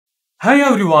Hi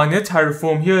everyone, it's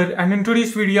Harform here, and in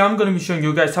today's video I'm going to be showing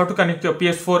you guys how to connect your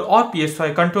PS4 or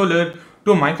PS5 controller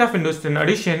to Minecraft Windows 10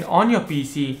 Edition on your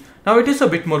PC. Now it is a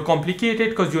bit more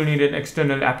complicated because you'll need an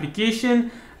external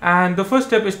application, and the first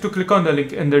step is to click on the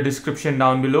link in the description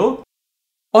down below.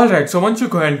 Alright, so once you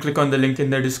go ahead and click on the link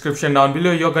in the description down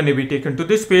below, you're going to be taken to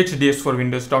this page,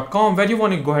 ds4windows.com, where you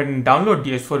want to go ahead and download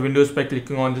DS4 Windows by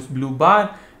clicking on this blue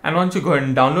bar. And once you go ahead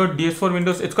and download DS4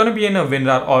 Windows, it's going to be in a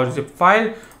WinRAR or zip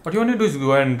file. What you want to do is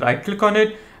go ahead and right click on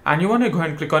it, and you want to go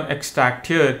ahead and click on extract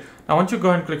here. Now once you go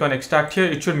ahead and click on extract here,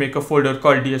 it should make a folder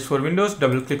called DS4 Windows.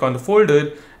 Double click on the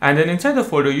folder, and then inside the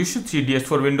folder you should see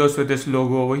DS4 Windows with this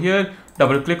logo over here.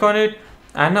 Double click on it,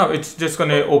 and now it's just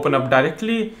going to open up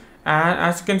directly. And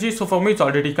as you can see, so for me it's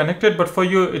already connected, but for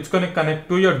you it's going to connect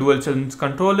to your DualSense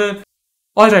controller.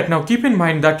 Alright, now keep in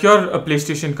mind that your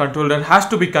PlayStation controller has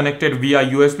to be connected via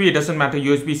USB. It doesn't matter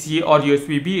USB-C or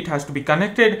USB-B, it has to be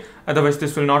connected, otherwise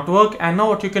this will not work. And now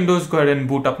what you can do is go ahead and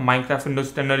boot up Minecraft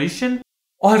Windows 10 Edition.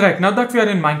 Alright, now that we are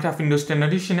in Minecraft Windows 10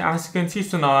 Edition, as you can see,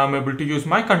 so now I'm able to use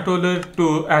my controller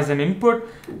as an input,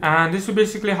 and this is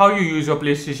basically how you use your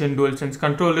PlayStation DualSense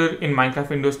controller in Minecraft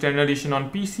Windows 10 Edition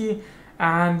on PC.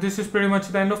 And this is pretty much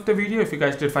the end of the video. If you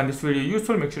guys did find this video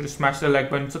useful, make sure to smash the like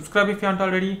button, subscribe if you haven't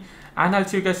already, and I'll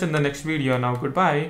see you guys in the next video. Now, goodbye.